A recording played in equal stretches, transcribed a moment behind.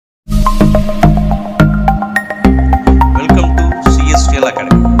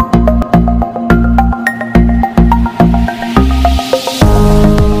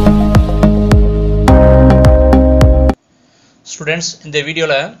Students, in the video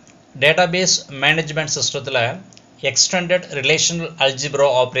database management system extended relational algebra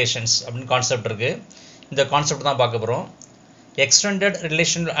operations concept இந்த concept தான் பார்க்க போறோம். extended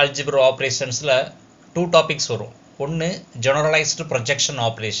relational algebra operationsல two topics வரும். ஒன்னு generalized projection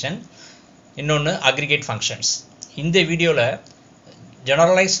operation, இன்னொன்னு aggregate functions. இந்த வீடியோல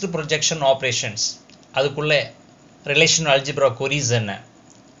generalized projection operations அதுக்குள்ள relational algebra queries என்ன,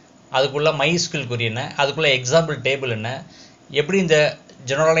 அதுக்குள்ள MySQL query என்ன, அதுக்குள்ள example table என்ன, எப்படி இந்த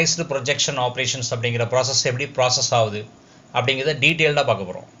generalized projection operations அப்படிங்கிற process எப்படி process ஆகுது அப்படிங்கறத டீடைலா பார்க்க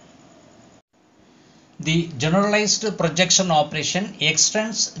போறோம். The generalized projection operation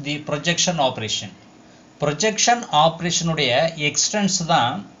extends the projection operation. Projection operation உடைய extends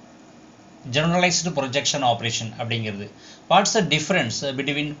தான் generalized projection operation அப்படிங்கிறது. What's the difference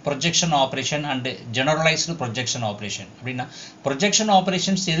between projection operation and generalized projection operation? அப்படினா projection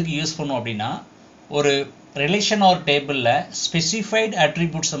operations எதுக்கு யூஸ் பண்ணுவோம் அப்படினா ஒரு relation or tableல specified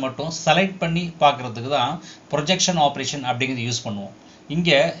attributes மட்டும் select பண்ணி பார்க்கிறதுக்கு தான் projection operation அப்படிங்கிறது யூஸ் பண்ணுவோம். இங்க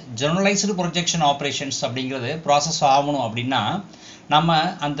generalized projection operations அப்படிங்கிறது process ஆகணும் அப்படினா நம்ம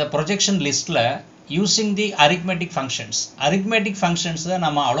அந்த projection listல using the arithmetic functions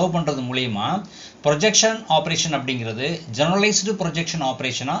நம்ம allow பண்றது மூலமா projection operation அப்படிங்கிறது generalized projection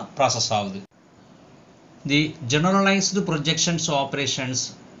operation process ஆகுது. The generalized projections operations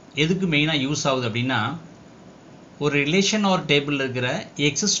எதுக்கு மெயினா யூஸ் ஆகுது அப்படினா ஒரு relation or table இருக்கிற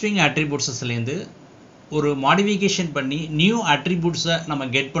existing attributesல இருந்து ஒரு modification பண்ணி new attributes நம்ம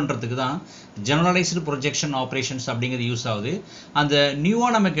கெட் பண்றதுக்கு தான் generalized projection operations அப்படிங்கிறது யூஸ் ஆகுது. அந்த நியூவா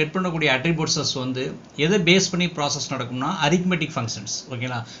நம்ம கெட் பண்ணக்கூடிய attributes வந்து எதை பேஸ் பண்ணி process நடக்கும்னா arithmetic functions.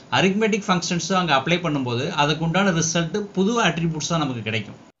 ஓகேங்களா? arithmetic functions அங்க அப்ளை பண்ணும்போது அதுக்கு உண்டான ரிசல்ட் புது attributes தான் நமக்கு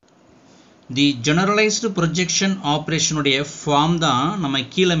கிடைக்கும். The generalized projection operation உடைய ஃபார்ம் தான் நம்ம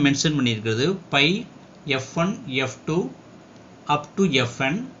கீழ மென்ஷன் பண்ணியிருக்கிறது. pi f1 f2 up to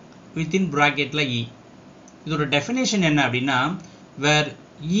fn within bracketல e. இதோட டெஃபினேஷன் என்ன அப்படின்னா where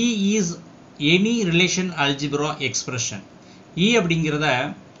e is any relational algebra expression. e அப்படிங்கறத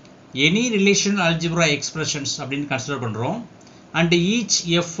any relational algebra expressions அப்படினு கன்சிடர் பண்றோம். and each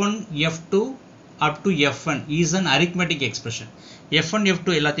f1 f2 up to fn is an arithmetic expression. f1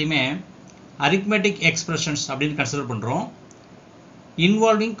 f2 எல்லாத்தையுமே arithmetic expressions அப்படினு consider பண்றோம்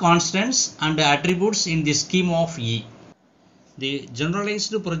involving constants and attributes in the scheme of e. The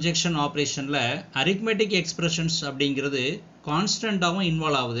generalized projection operationல arithmetic expressions அப்படிங்கிறது constant ஆவும்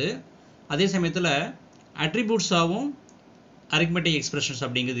involve ஆகுது. அதே சமயத்துல attributes ஆவும் arithmetic expressions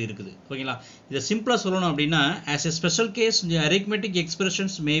அப்படிங்கிறது இருக்குது. ஓகேங்களா? இத சிம்பிளா சொல்லணும் அப்படினா as a special case the arithmetic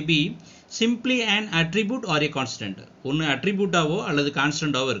expressions may be simply an attribute or a constant. ஒன்னு attribute ஆவோ அல்லது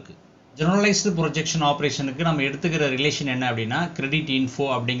constant ஆவோ இருக்கு. generalized projection operationக்கு நம்ம எடுத்துக்கிற ரிலேஷன் என்ன அப்படினா credit info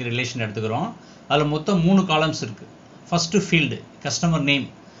அப்படிங்கிற ரிலேஷன் எடுத்துக்கிறோம். அதுல மொத்தம் 3 காலம்ஸ் இருக்கு. First field customer name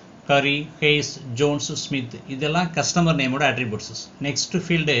Curry, Hayes, Jones, Smith இதெல்லாம் customer name ஓட attributes. Next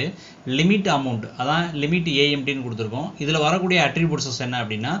field limit amount அதான் limit AMT ன்னு கொடுத்திருக்கோம். இதுல வரக்கூடிய attributes என்ன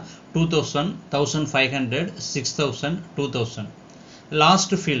அப்படினா 2000, 1500, 6000, 2000.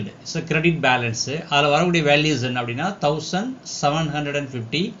 Last field is a credit balance. அதுல வரக்கூடிய values என்ன அப்படினா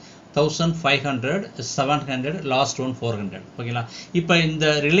 1750, 1500, 700, last one 400. ஓகேங்களா? இப்போ இந்த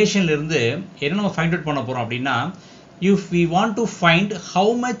ரிலேஷன்ல இருந்து என்ன நம்ம ஃபைண்ட் அவுட் பண்ண போறோம் அப்படினா if we want to find how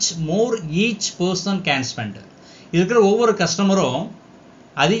much more each person can spend. இருக்கிற ஒவ்வொரு கஸ்டமரும்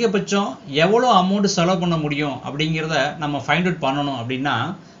அதிகபட்சம் எவ்வளவு அமௌண்ட் செலவு பண்ண முடியும் அப்படிங்கறத நம்ம ஃபைண்ட் அவுட் பண்ணனும் அப்படினா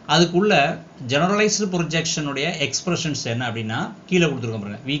அதுக்குள்ள generalized projection உடைய எக்ஸ்பிரஷன்ஸ் என்ன அப்படினா கீழ கொடுத்திருக்கோம்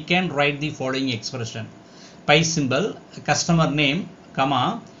பாருங்க. we can write the following expression. pi symbol customer name comma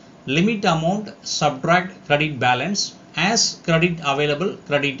limit amount subtract credit balance as credit available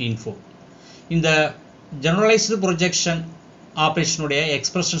credit info. இந்த generalized projection operation உடைய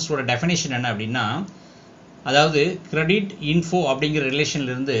expressions ஓட definition என்ன அப்படினா அதாவது credit info அப்படிங்கிற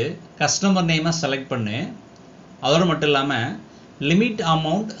ரிலேஷன்ல இருந்து customer name செலக்ட் பண்ணு. அதோட மட்டும் இல்லாம limit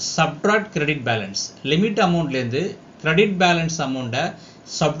amount subtract credit balance. limit amountல இருந்து credit balance amount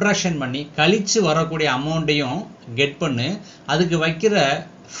subtraction பண்ணி கழிச்சு வரக்கூடிய அமௌண்ட்டையும் கெட் பண்ணு. அதுக்கு வைக்கிற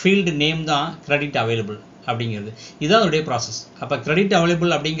field name தான் credit available அப்படிங்கிறது. இதான் அதோட process. அப்ப credit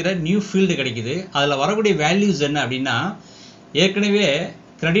available அப்படிங்கிற நியூ field கிடைக்குது. அதுல வரக்கூடிய values என்ன அப்படினா ஏற்கனவே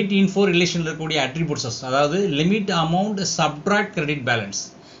credit info ரிலேஷன்ல இருக்கக்கூடிய attributes அதாவது limit amount subtract credit balance.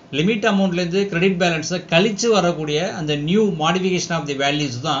 limit amountல இருந்து credit balance கழிச்சு வரக்கூடிய அந்த new modification of the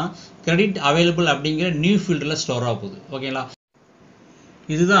values தான் credit available அப்படிங்கிற நியூ fieldல ஸ்டோர் ஆகுது. ஓகேங்களா?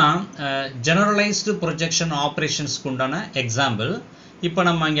 இதுதான் generalized projection operationsக்கு உண்டான எக்ஸாம்பிள். இப்போ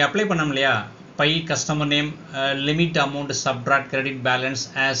நம்ம இங்க அப்ளை பண்ணோம் இல்லையா? pi customer name limit amount subtract credit balance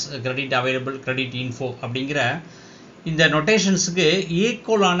as credit available credit info அப்படிங்கிற இந்த நொட்டேஷன்ஸுக்கு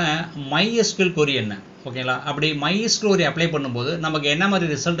ஈக்குவலான MySQL query என்ன ஓகேங்களா அப்படி MySQL query அப்ளை பண்ணும்போது நமக்கு என்ன மாதிரி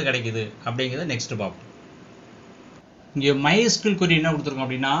ரிசல்ட் கிடைக்குது அப்படிங்கிறத நெக்ஸ்ட் பார்ப்போம் இங்கே MySQL query என்ன கொடுத்துருக்கோம்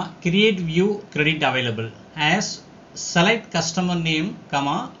அப்படின்னா create view credit available as select customer name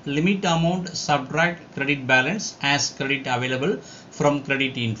limit amount subtract credit balance as credit available from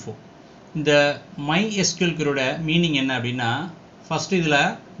credit info இந்த MySQL query மீனிங் என்ன அப்படின்னா ஃபர்ஸ்ட் இதில்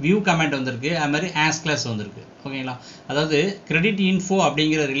வியூ கமெண்ட் வந்திருக்கு அது மாதிரி ஆஸ் கிளாஸ் வந்திருக்கு ஓகேங்களா அதாவது கிரெடிட் இன்ஃபோ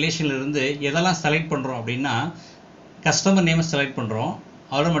அப்படிங்கிற ரிலேஷனில் இருந்து எதெல்லாம் செலக்ட் பண்ணுறோம் அப்படின்னா கஸ்டமர் நேமை செலக்ட் பண்ணுறோம்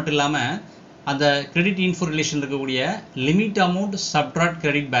அதோட மட்டும் இல்லாமல் அந்த கிரெடிட் இன்ஃபோ ரிலேஷனில் இருக்கக்கூடிய limit amount subtract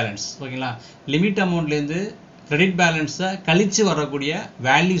credit balance ஓகேங்களா லிமிட் அமௌண்ட்லேருந்து கிரெடிட் பேலன்ஸை கழித்து வரக்கூடிய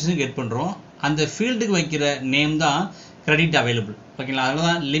வேல்யூஸும் கெட் பண்ணுறோம் அந்த ஃபீல்டுக்கு வைக்கிற நேம் தான் கிரெடிட் அவைலபிள் ஓகேங்களா அதனால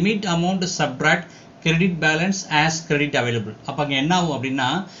தான் limit amount subtract credit balance as credit available அப்ப அங்க என்ன ஆகும் அப்படின்னா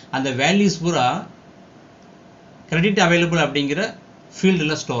அந்த வேல்யூஸ் பூரா credit available அப்படிங்கிற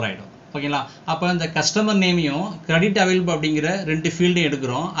ஃபீல்டில் ஸ்டோர் ஆகிடும் ஓகேங்களா அப்போ இந்த கஸ்டமர் நேமையும் credit available அப்படிங்கிற ரெண்டு ஃபீல்டையும்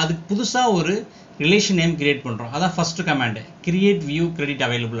எடுக்கிறோம் அதுக்கு புதுசாக ஒரு ரிலேஷன் நேம் கிரியேட் பண்ணுறோம் அதான் first command create view credit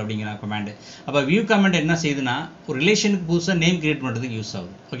available அப்படிங்கிற கமாண்டு அப்போ வியூ கமாண்ட் என்ன செய்யுதுன்னா ஒரு ரிலேஷனுக்கு புதுசாக நேம் கிரியேட் பண்ணுறதுக்கு யூஸ்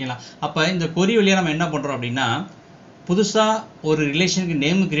ஆகுது ஓகேங்களா அப்போ இந்த கொரி வழியாக நம்ம என்ன பண்ணுறோம் அப்படின்னா புதுசாக ஒரு ரிலேஷனுக்கு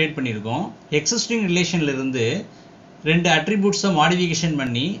நேம் கிரியேட் பண்ணியிருக்கோம் எக்ஸிஸ்டிங் ரிலேஷன்லேருந்து ரெண்டு அட்ரிபியூட்ஸை மாடிஃபிகேஷன்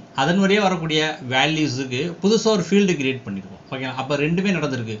பண்ணி அதன் வழியாக வரக்கூடிய வேல்யூஸுக்கு புதுசாக ஒரு ஃபீல்டு கிரியேட் பண்ணியிருக்கோம் ஓகேங்களா அப்போ ரெண்டுமே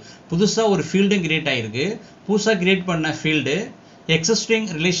நடந்திருக்கு புதுசாக ஒரு ஃபீல்டும் கிரியேட் ஆகிருக்கு புதுசாக கிரியேட் பண்ண ஃபீல்டு எக்ஸிஸ்டிங்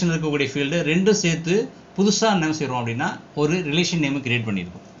ரிலேஷன் இருக்கக்கூடிய ஃபீல்டு ரெண்டும் சேர்த்து புதுசாக என்ன செய்கிறோம் அப்படின்னா ஒரு ரிலேஷன் நேம் கிரியேட்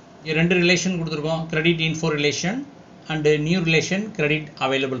பண்ணியிருக்கோம் ரெண்டு ரிலேஷன் கொடுத்துருக்கோம் credit info relation and new relation credit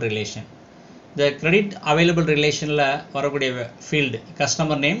available relation இந்த கிரெடிட் அவைலபிள் ரிலேஷனில் வரக்கூடிய field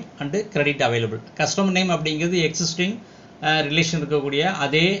customer name and credit available customer name அப்படிங்கிறது எக்ஸிஸ்டிங் ரிலேஷன் இருக்கக்கூடிய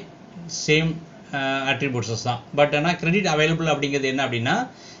அதே சேம் அட்ரிபியூட்ஸஸ் தான் பட் ஆனால் கிரெடிட் அவைலபிள் அப்படிங்கிறது என்ன அப்படின்னா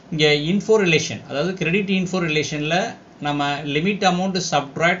இங்கே இன்ஃபோ ரிலேஷன் அதாவது கிரெடிட் இன்ஃபோ ரிலேஷனில் நம்ம limit amount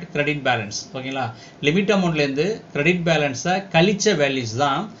subtract credit balance ஓகேங்களா லிமிட் அமௌண்ட்லேருந்து கிரெடிட் பேலன்ஸை கழிச்ச வேல்யூஸ்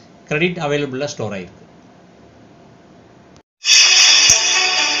தான் கிரெடிட் அவைலபிளில் ஸ்டோர் ஆகிருக்கு